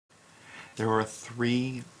There are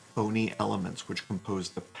three bony elements which compose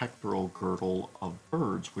the pectoral girdle of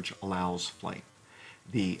birds, which allows flight: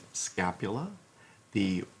 the scapula,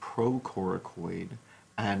 the procoracoid,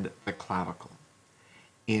 and the clavicle.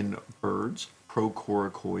 In birds,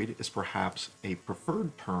 procoracoid is perhaps a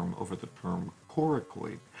preferred term over the term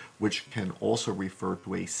coracoid, which can also refer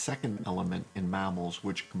to a second element in mammals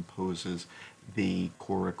which composes the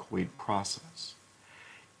coracoid process.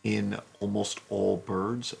 In almost all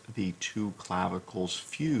birds, the two clavicles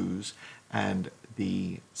fuse, and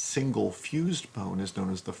the single fused bone is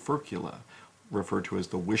known as the furcula, referred to as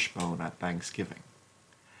the wishbone at Thanksgiving.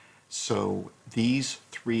 So these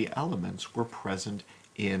three elements were present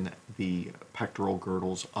in the pectoral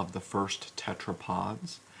girdles of the first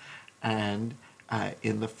tetrapods and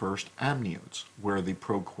in the first amniotes, where the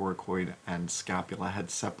procoracoid and scapula had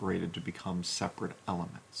separated to become separate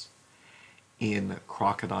elements. In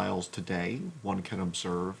crocodiles today, one can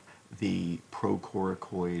observe the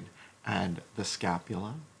procoracoid and the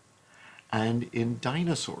scapula. And in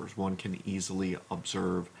dinosaurs, one can easily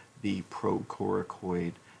observe the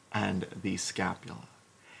procoracoid and the scapula.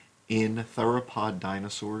 In theropod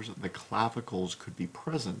dinosaurs, the clavicles could be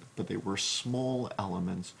present, but they were small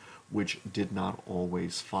elements which did not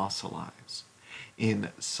always fossilize. In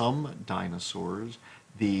some dinosaurs,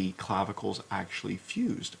 the clavicles actually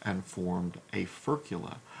fused and formed a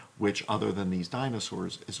furcula, which, other than these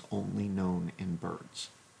dinosaurs, is only known in birds.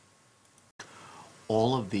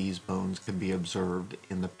 All of these bones can be observed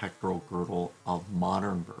in the pectoral girdle of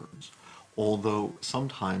modern birds, although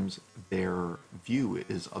sometimes their view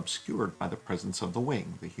is obscured by the presence of the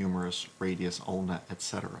wing, the humerus, radius, ulna,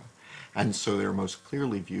 etc., and so they're most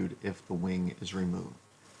clearly viewed if the wing is removed.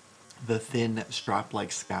 The thin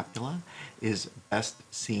strap-like scapula is best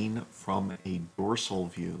seen from a dorsal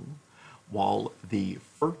view, while the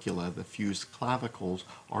furcula, the fused clavicles,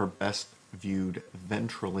 are best viewed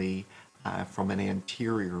ventrally from an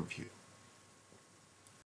anterior view.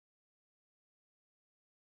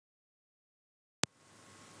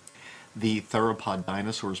 The theropod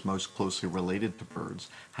dinosaurs most closely related to birds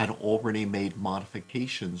had already made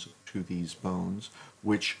modifications to these bones,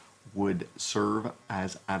 which would serve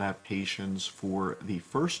as adaptations for the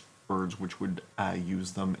first birds, which would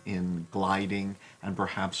use them in gliding and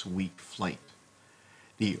perhaps weak flight.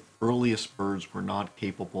 The earliest birds were not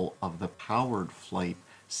capable of the powered flight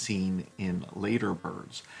seen in later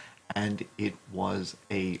birds, and it was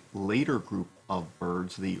a later group of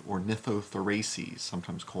birds, the ornithothoraces,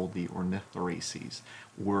 sometimes called the ornithoraces,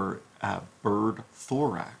 were bird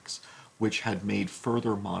thorax, which had made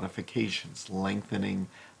further modifications, lengthening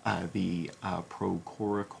the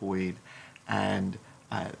procoracoid and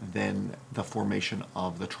then the formation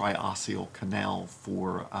of the triosseal canal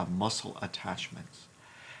for muscle attachments.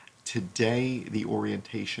 Today, the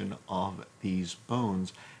orientation of these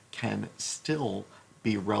bones can still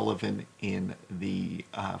be relevant in the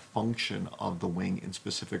function of the wing in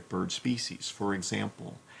specific bird species. For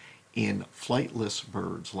example, in flightless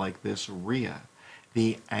birds like this rhea,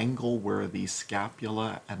 the angle where the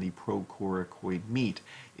scapula and the procoracoid meet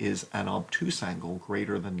is an obtuse angle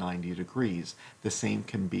greater than 90 degrees. The same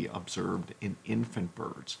can be observed in infant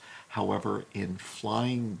birds. However, in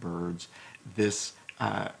flying birds, this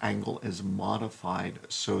angle is modified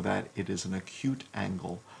so that it is an acute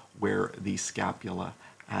angle where the scapula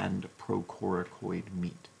and procoracoid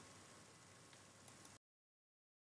meet.